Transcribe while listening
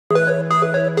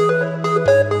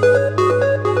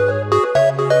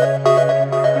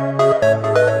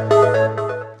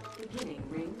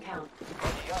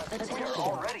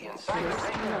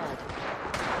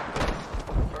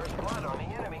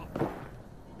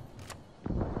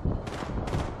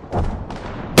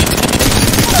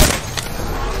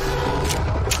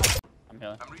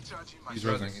He's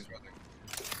resing.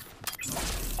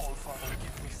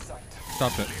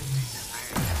 Stopped it.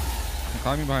 I'm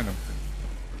climbing behind him.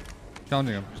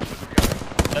 Challenging him.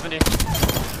 70.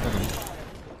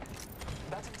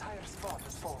 That entire spot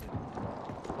is falling.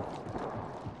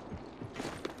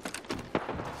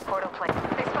 Portal plane.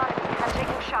 They spotted me. I'm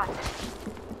taking shots.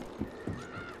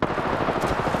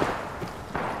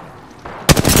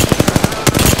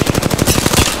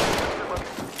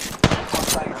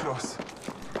 Hostile close.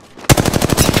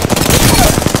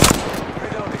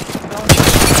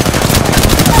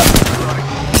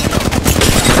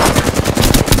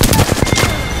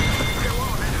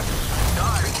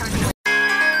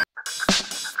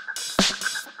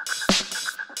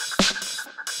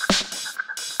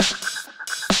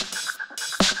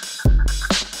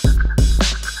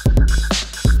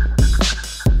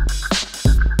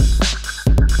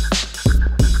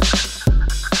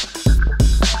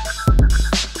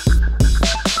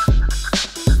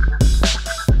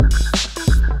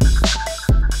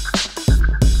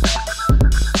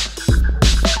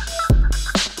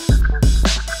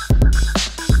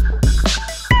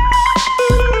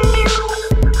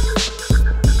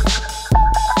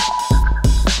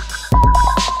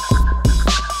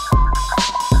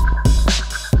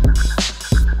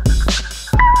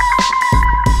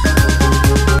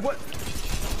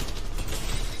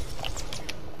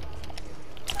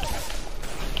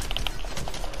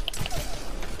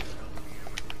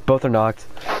 Both are knocked.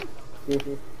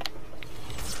 Reloading.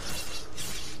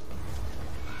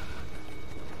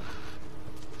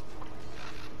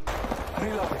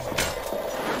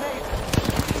 Grenade.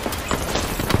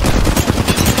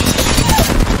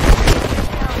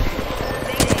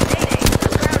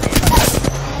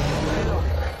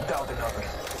 Down another.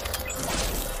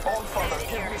 All father,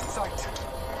 give me sight.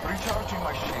 Recharging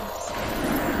my shields.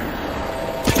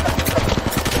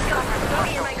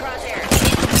 Booty in my crosshair.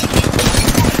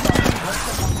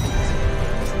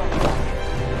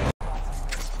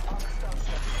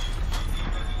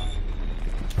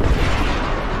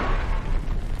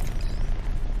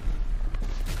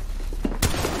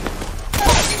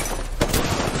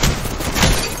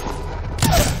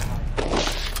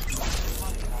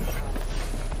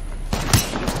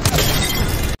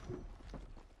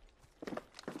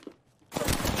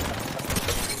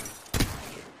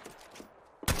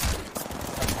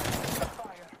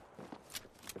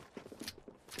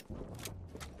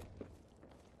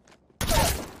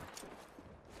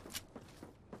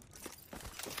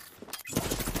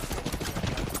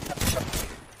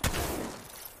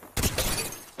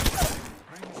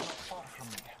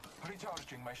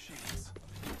 Recharging my shields.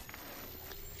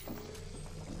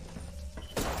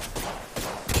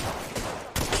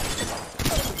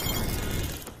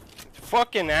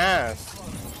 Fucking ass.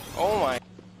 Oh my.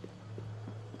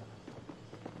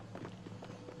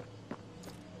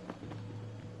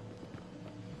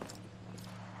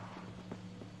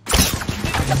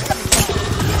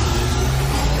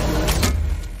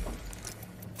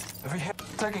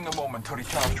 Taking a moment to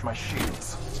recharge my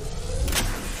shields.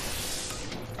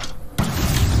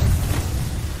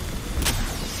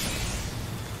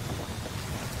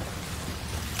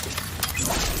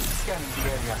 Scanning the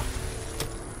area.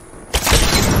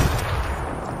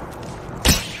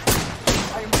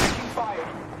 I am taking fire.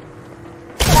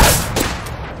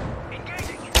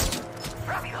 Engaging.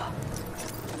 Raviol.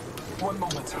 One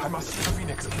moment, I must see the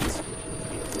Phoenix kit.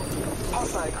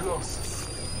 Hostile close.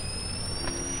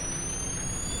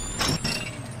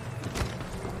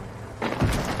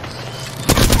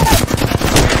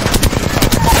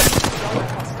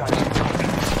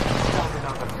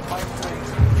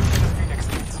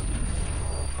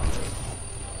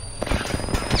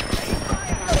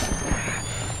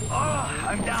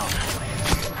 I'm down.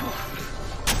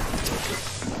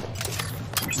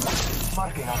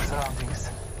 Marking our surroundings.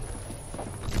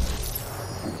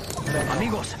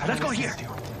 Amigos, let's go here.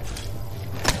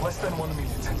 Less than 1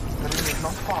 minute. The ring is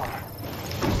not far.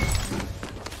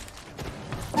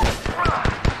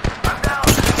 I'm down.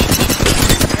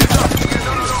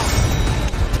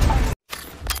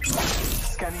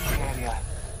 Scanning the area.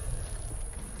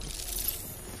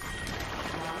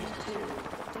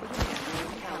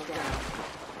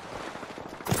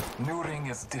 New ring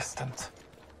is distant.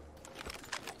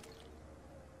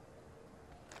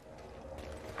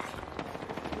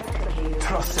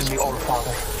 Trust in the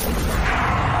All-Father.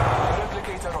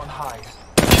 Replicator on high.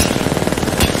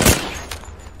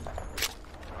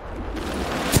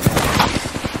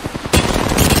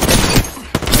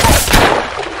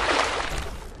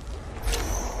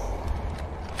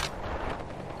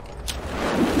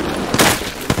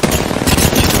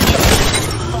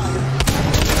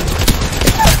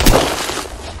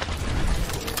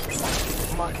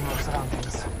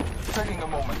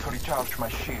 my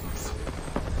shields.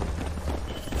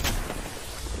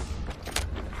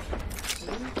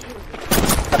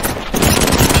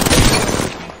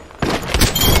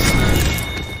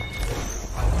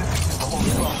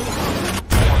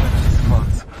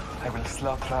 I will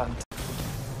slaughter and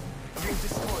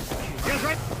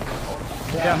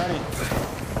Yeah, I'm ready.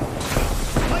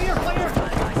 Player,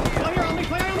 on me,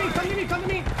 come to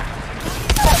me.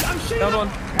 I'm shooting. Down one.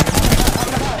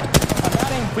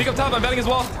 Weak up top, I'm betting as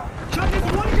well. Chuck, there's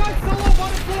one guy solo up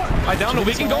on the floor. I downed him,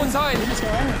 we can go inside. No.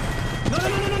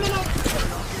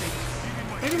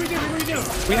 Maybe we do.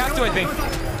 We have to, I think.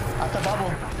 At the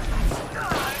bubble.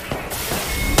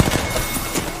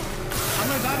 I'm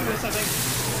gonna die to this, I think.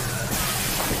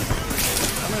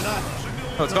 I'm gonna die.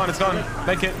 Oh, it's gone.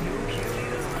 Med kit.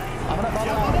 I'm gonna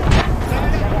bubble out.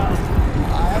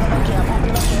 I have a med kit. I'm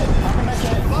popping med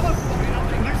kit. Bubble.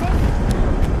 Next one.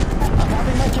 I'm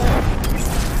popping med kit.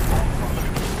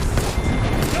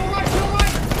 Kill right.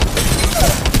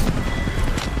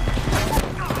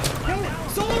 Kill.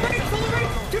 Solo right.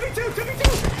 2v2.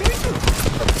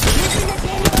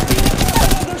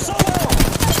 They're solo.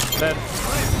 Dead.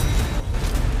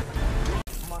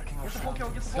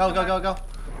 Go.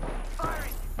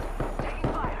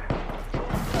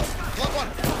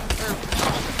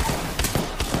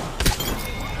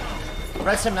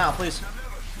 Rest him now, please.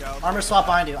 Armor swap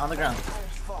behind you, on the ground.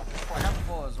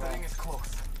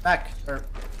 Back. Or...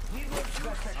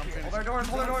 Hold our doors,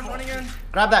 running in.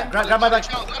 Grab that, grab my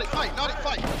back. Not it,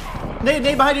 fight.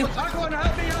 Nade behind you. Help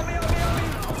me.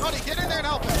 Naughty, get in there and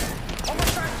help him.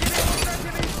 Almost track, get in.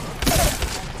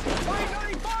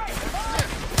 Fight.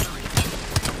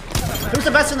 Who's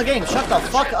the best in the game? Shut the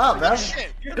fuck up, bro.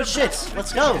 Good shits.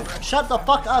 Let's go. Shut the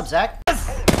fuck up, Zach.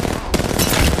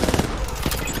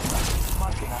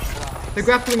 They're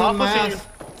grappling on my ass.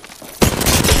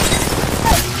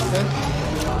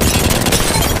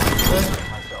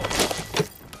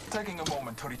 Taking a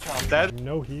moment to recharge. Dead.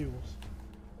 No heals.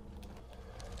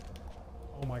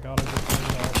 Oh my god, I just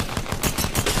found out.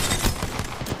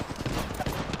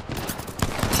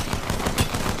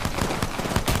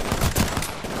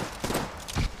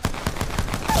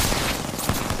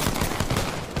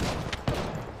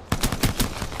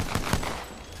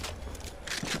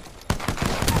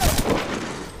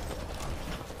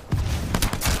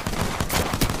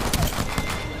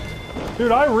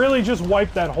 Dude, I really just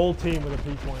wiped that whole team with a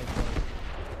P20.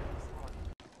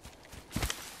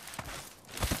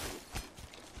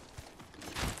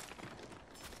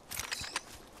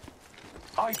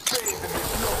 I bathe in his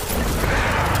blood.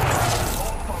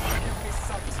 All father, give me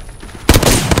sight.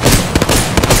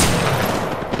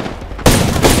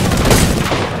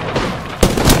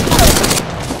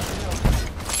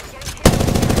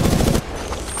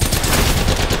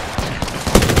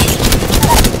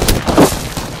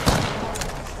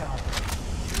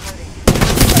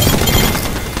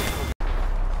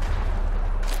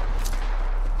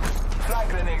 Flag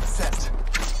grenade set.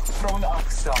 Thrown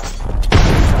arc star.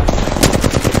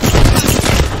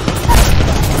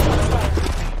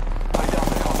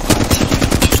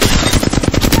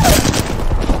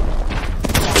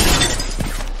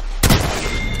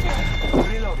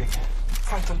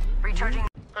 Recharging.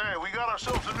 Hey, we got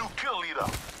ourselves a new kill leader.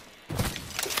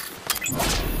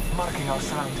 Marking our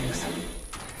surroundings.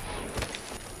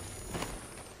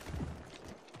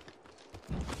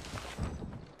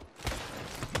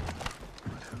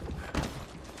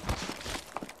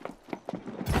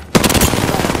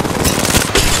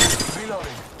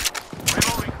 Reloading.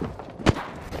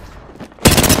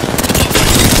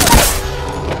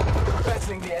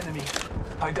 Battling the enemy.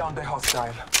 I downed the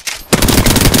hostile.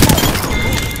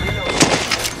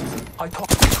 I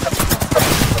thought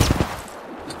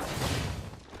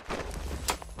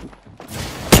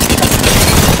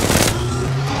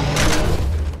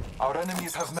our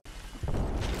enemies have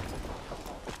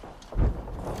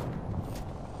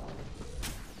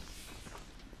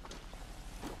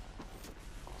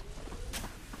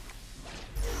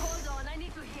Hold on, I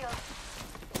need to heal.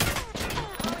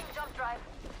 Throwing jump drive.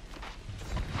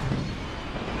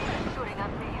 Shooting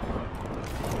at me.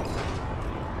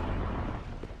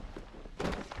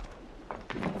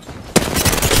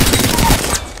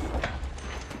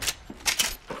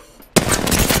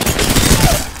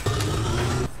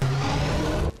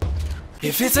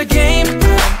 If it's a game, I'm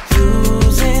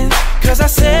losing. Cause I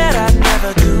said I'd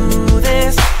never do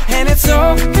this. And it's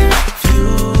so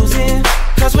confusing.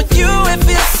 Cause with you it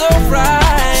feels so right.